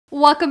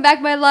Welcome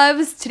back, my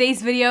loves.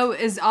 Today's video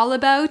is all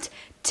about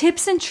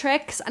tips and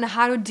tricks on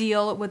how to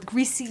deal with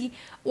greasy,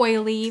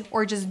 oily,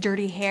 or just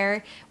dirty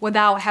hair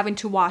without having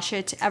to wash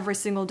it every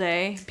single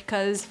day.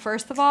 Because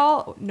first of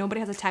all,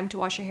 nobody has the time to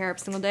wash your hair every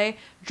single day,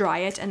 dry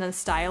it, and then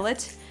style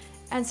it.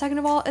 And second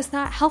of all, it's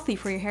not healthy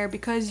for your hair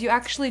because you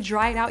actually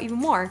dry it out even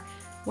more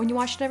when you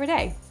wash it every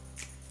day.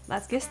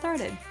 Let's get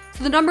started.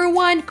 So the number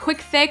one quick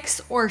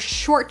fix or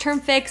short-term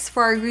fix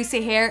for our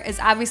greasy hair is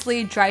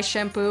obviously dry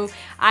shampoo.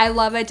 I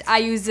love it. I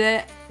use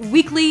it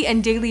weekly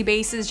and daily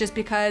basis just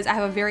because I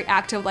have a very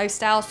active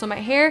lifestyle, so my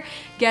hair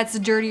gets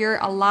dirtier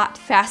a lot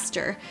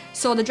faster.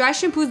 So the dry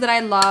shampoos that I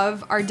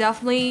love are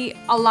definitely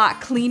a lot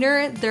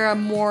cleaner. They're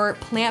more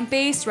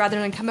plant-based rather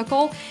than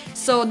chemical.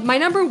 So my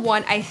number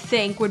one, I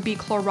think, would be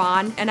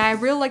Klorane, and I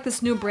really like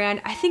this new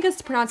brand. I think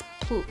it's pronounced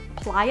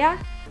Playa.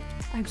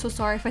 I'm so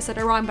sorry if I said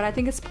it wrong, but I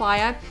think it's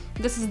Playa.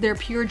 This is their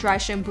pure dry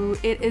shampoo.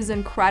 It is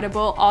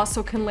incredible.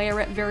 Also can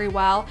layer it very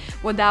well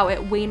without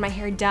it weighing my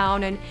hair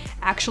down and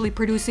actually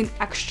producing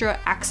extra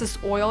excess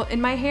oil in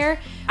my hair.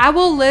 I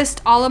will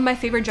list all of my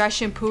favorite dry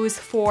shampoos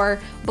for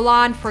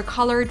blonde, for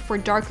colored, for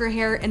darker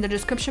hair in the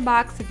description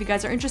box. If you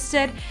guys are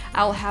interested,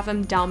 I'll have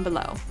them down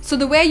below. So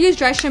the way I use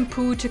dry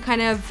shampoo to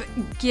kind of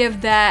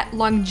give that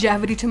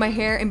longevity to my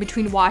hair in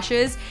between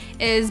washes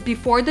is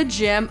before the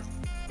gym.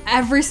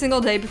 Every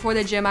single day before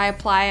the gym, I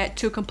apply it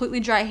to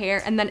completely dry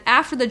hair, and then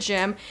after the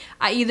gym,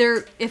 I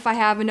either, if I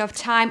have enough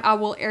time, I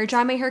will air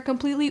dry my hair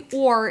completely,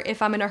 or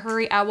if I'm in a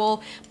hurry, I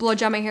will blow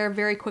dry my hair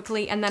very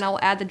quickly, and then I'll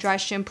add the dry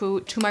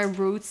shampoo to my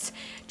roots,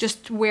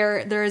 just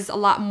where there's a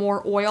lot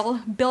more oil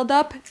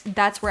buildup.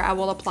 That's where I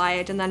will apply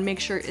it, and then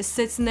make sure it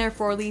sits in there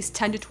for at least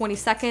 10 to 20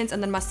 seconds,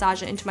 and then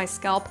massage it into my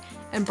scalp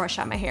and brush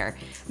out my hair.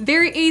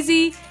 Very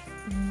easy,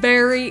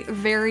 very,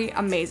 very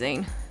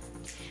amazing.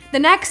 The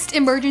next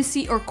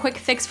emergency or quick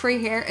fix for your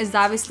hair is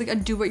obviously a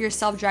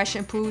do-it-yourself dry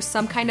shampoo,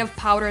 some kind of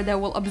powder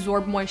that will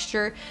absorb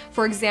moisture.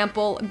 For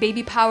example,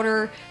 baby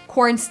powder,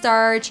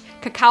 cornstarch,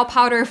 cacao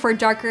powder for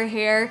darker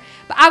hair.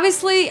 But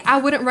obviously, I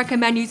wouldn't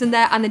recommend using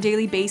that on a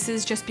daily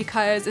basis just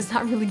because it's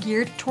not really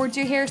geared towards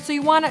your hair. So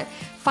you want to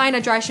find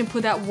a dry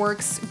shampoo that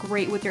works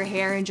great with your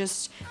hair and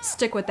just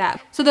stick with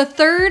that. So the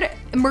third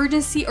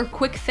emergency or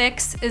quick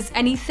fix is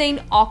anything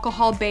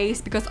alcohol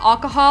based, because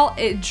alcohol,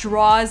 it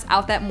draws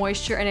out that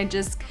moisture and it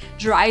just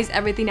dries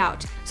everything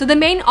out. So the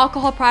main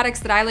alcohol products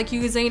that I like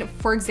using,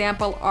 for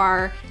example,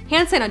 are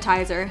hand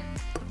sanitizer.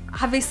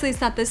 Obviously,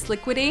 it's not this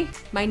liquidy.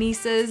 My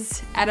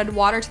nieces added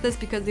water to this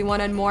because they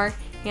wanted more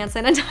hand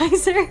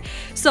sanitizer.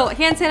 So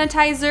hand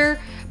sanitizer,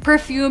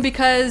 perfume,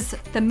 because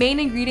the main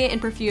ingredient in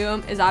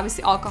perfume is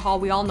obviously alcohol.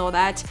 We all know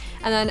that.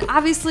 And then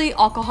obviously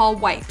alcohol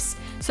wipes.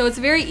 So it's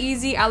very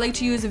easy. I like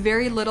to use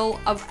very little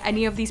of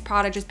any of these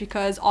products just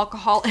because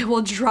alcohol, it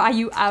will dry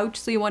you out.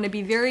 So you want to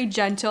be very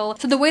gentle.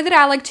 So the way that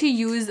I like to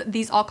use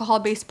these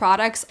alcohol-based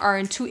products are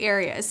in two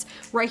areas.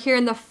 Right here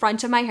in the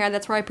front of my hair,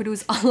 that's where I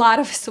produce a lot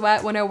of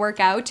sweat when I work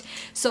out.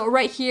 So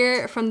right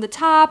here from the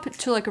top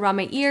to like around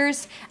my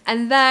ears,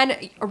 and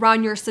then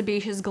around your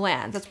sebaceous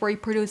glands. That's where you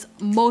produce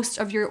most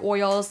of your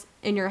oils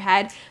in your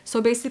head.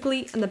 So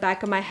basically in the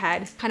back of my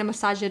head, kind of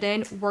massage it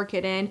in, work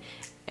it in,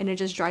 and it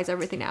just dries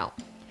everything out.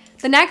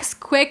 The next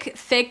quick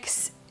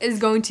fix is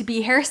going to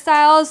be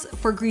hairstyles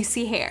for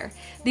greasy hair.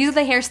 These are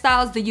the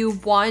hairstyles that you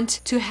want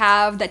to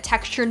have that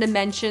texture and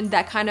dimension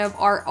that kind of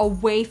are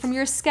away from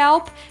your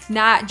scalp,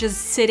 not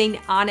just sitting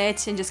on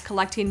it and just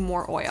collecting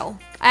more oil.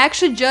 I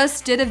actually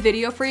just did a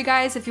video for you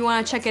guys if you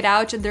want to check it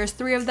out. There's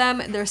 3 of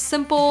them. They're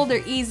simple,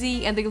 they're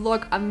easy, and they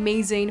look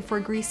amazing for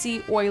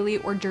greasy, oily,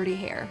 or dirty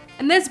hair.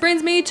 And this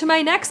brings me to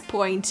my next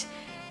point.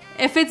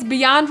 If it's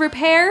beyond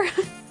repair,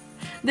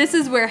 this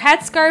is where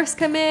headscarves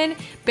come in,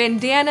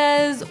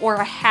 bandanas, or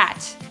a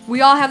hat.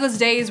 We all have those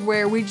days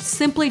where we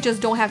simply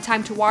just don't have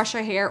time to wash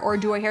our hair or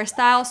do a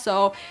hairstyle,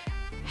 so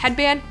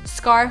headband,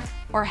 scarf,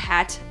 or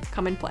hat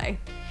come in play.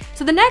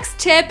 So the next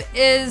tip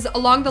is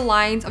along the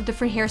lines of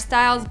different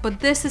hairstyles,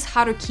 but this is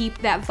how to keep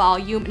that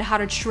volume and how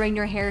to train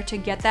your hair to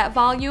get that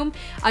volume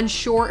on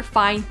short,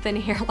 fine, thin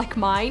hair like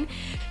mine.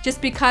 Just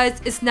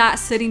because it's not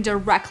sitting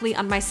directly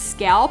on my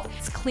scalp,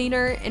 it's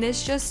cleaner and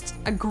it's just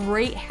a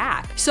great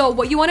hack. So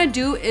what you want to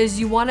do is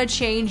you want to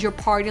change your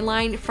party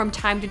line from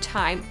time to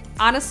time.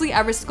 Honestly,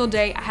 every single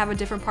day I have a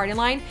different party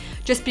line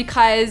just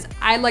because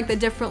I like the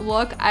different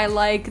look, I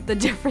like the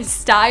different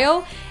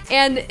style,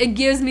 and it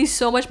gives me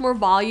so much more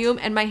volume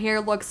and my hair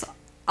looks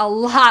a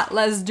lot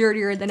less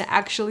dirtier than it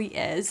actually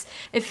is.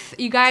 If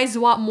you guys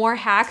want more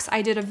hacks,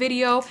 I did a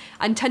video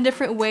on 10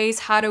 different ways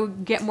how to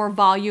get more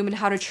volume and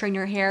how to train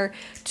your hair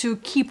to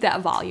keep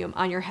that volume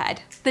on your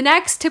head. The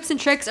next tips and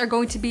tricks are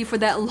going to be for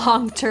that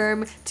long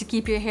term to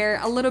keep your hair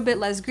a little bit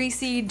less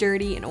greasy,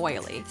 dirty, and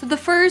oily. So the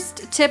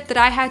first tip that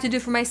I had to do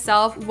for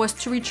myself was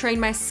to retrain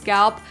my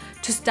scalp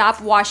to stop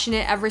washing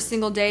it every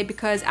single day,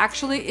 because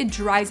actually it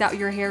dries out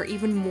your hair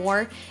even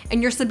more, and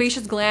your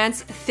sebaceous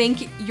glands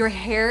think your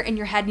hair and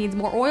your head needs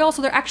more oil,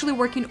 so they're actually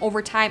working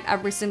overtime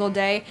every single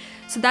day.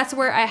 So that's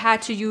where I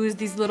had to use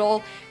these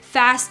little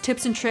fast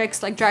tips and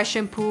tricks like dry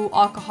shampoo,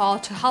 alcohol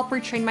to help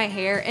retrain my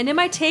hair, and it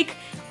might take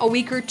a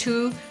week or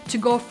two to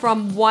go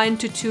from 1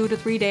 to 2 to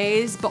 3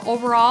 days, but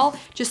overall,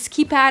 just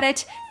keep at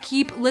it,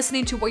 keep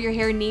listening to what your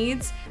hair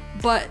needs,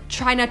 but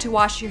try not to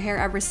wash your hair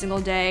every single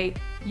day.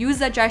 Use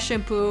that dry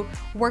shampoo,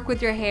 work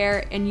with your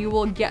hair, and you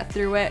will get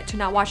through it to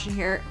not washing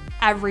your hair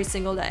every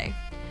single day.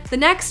 The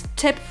next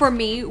tip for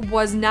me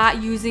was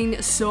not using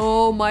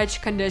so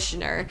much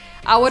conditioner.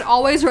 I would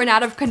always run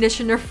out of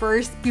conditioner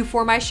first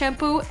before my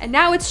shampoo, and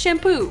now it's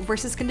shampoo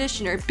versus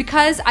conditioner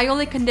because I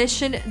only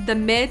condition the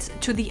mids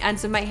to the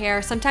ends of my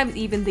hair, sometimes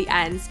even the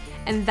ends,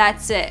 and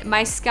that's it.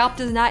 My scalp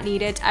does not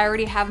need it. I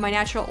already have my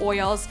natural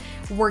oils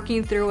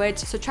working through it,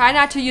 so try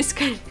not to use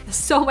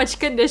so much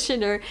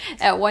conditioner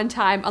at one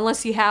time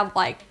unless you have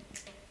like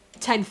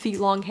 10 feet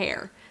long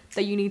hair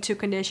that you need to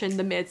condition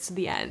the mids to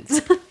the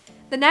ends.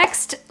 The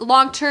next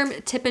long-term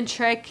tip and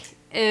trick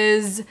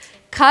is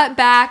cut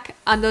back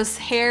on those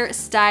hair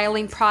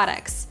styling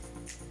products.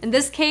 In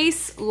this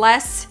case,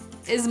 less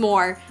is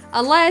more.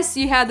 Unless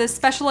you have this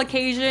special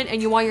occasion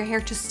and you want your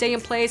hair to stay in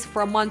place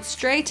for a month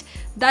straight,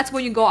 that's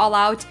when you go all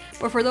out.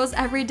 But for those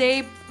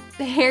everyday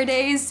hair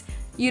days,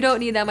 you don't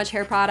need that much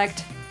hair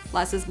product.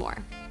 Less is more.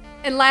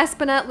 And last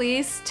but not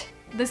least,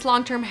 this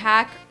long-term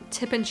hack,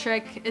 tip and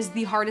trick is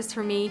the hardest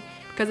for me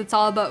because it's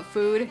all about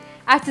food.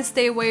 I have to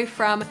stay away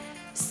from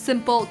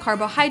simple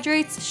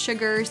carbohydrates,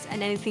 sugars,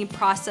 and anything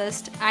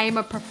processed. I am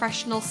a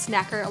professional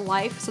snacker at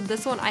life, so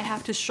this one I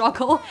have to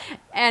struggle,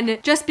 and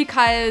just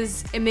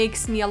because it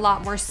makes me a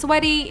lot more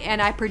sweaty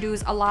and I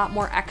produce a lot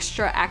more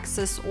extra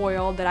excess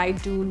oil that I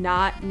do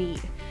not need.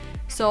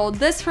 So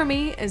this for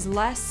me is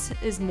less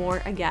is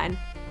more again.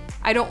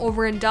 I don't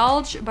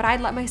overindulge, but I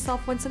let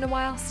myself once in a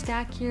while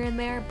snack here and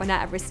there, but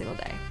not every single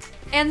day.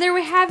 And there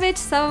we have it,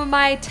 some of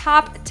my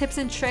top tips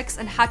and tricks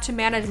on how to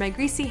manage my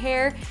greasy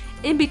hair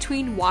in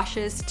between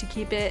washes to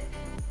keep it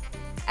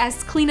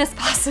as clean as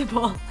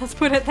possible. Let's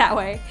put it that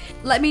way.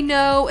 Let me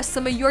know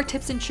some of your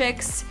tips and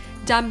tricks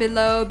down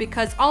below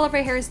because all of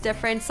our hair is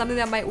different. Something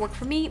that might work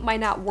for me might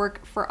not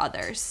work for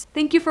others.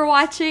 Thank you for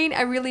watching.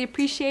 I really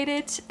appreciate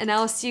it, and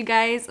I'll see you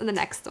guys in the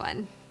next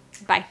one.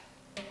 Bye.